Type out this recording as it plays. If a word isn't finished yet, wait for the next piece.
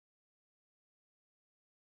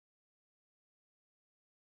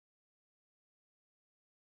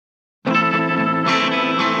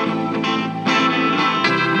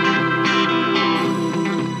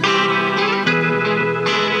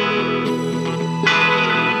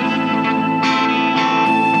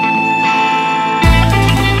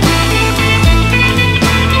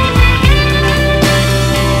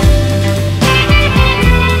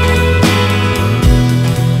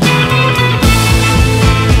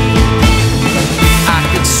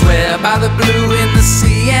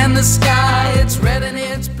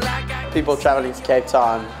People traveling to Cape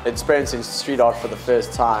Town, experiencing street art for the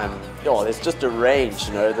first time, there's just a range,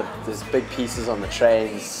 there's big pieces on the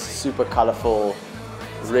trains, super colorful,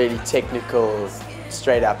 really technical,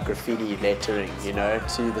 straight up graffiti lettering,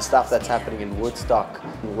 to the stuff that's happening in Woodstock.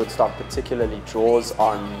 Woodstock particularly draws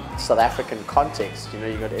on South African context.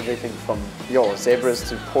 You got everything from zebras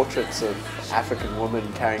to portraits of African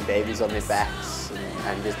women carrying babies on their backs,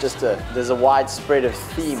 and there's a wide spread of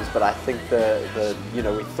themes. But I think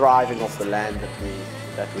we're thriving off the land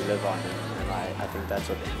that we live on, and I think that's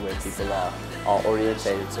where people are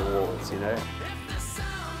orientated towards,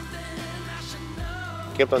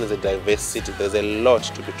 Cape Town is a diverse city. There's a lot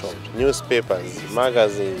to be told. Newspapers,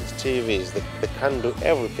 magazines, TVs, they can't do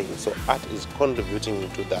everything. So art is contributing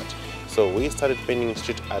to that. So we started painting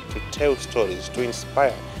street art to tell stories, to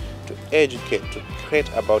inspire, to educate, to create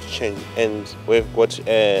about change. And we've got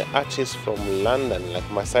artists from London, like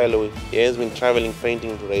Masilo. He has been traveling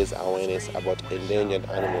painting to raise awareness about endangered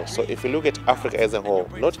animals. So if you look at Africa as a whole,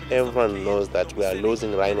 not everyone knows that we are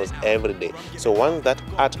losing rhinos every day. So once that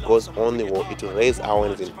art goes on the wall, it will raise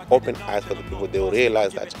awareness and open eyes for the people. They will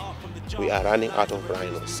realize that we are running out of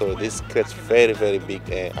rhinos. So this creates very, very big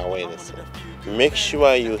awareness. Make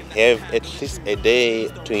sure you have at least a day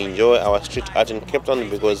to enjoy our street art in Cape Town,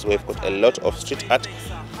 because we've got a lot of street art.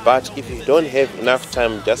 But if you don't have enough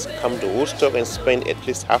time, just come to Woodstock and spend at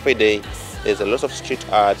least half a day. There's a lot of street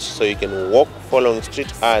art, so you can walk following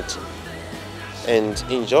street art and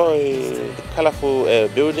enjoy the colorful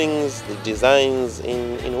buildings, the designs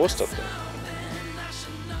in Woodstock.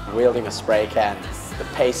 Wielding a spray can, the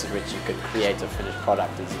pace at which you can create a finished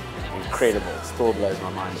product is incredible. It still blows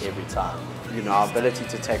my mind every time. Our ability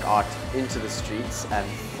to take art into the streets and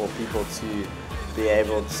for people to be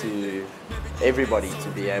able to, everybody to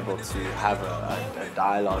be able to have a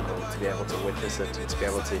dialogue, or to be able to witness it, and to be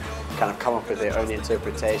able to kind of come up with their own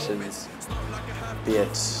interpretations, be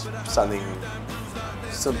it something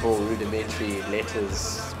simple, rudimentary,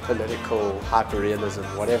 letters, political, hyperrealism,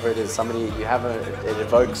 whatever it is, it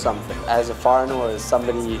evokes something. As a foreigner, or as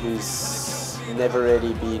somebody who's never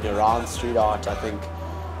really been around street art, I think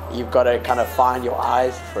you've got to kind of find your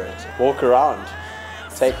eyes for it. Walk around,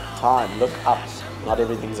 take time, look up. Not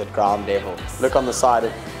everything's at ground level. Look on the side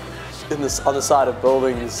of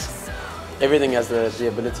buildings. Everything has the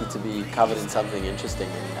ability to be covered in something interesting,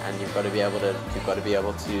 and you've got to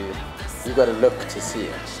look to see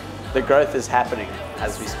it. The growth is happening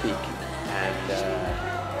as we speak, and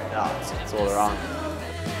it's all around.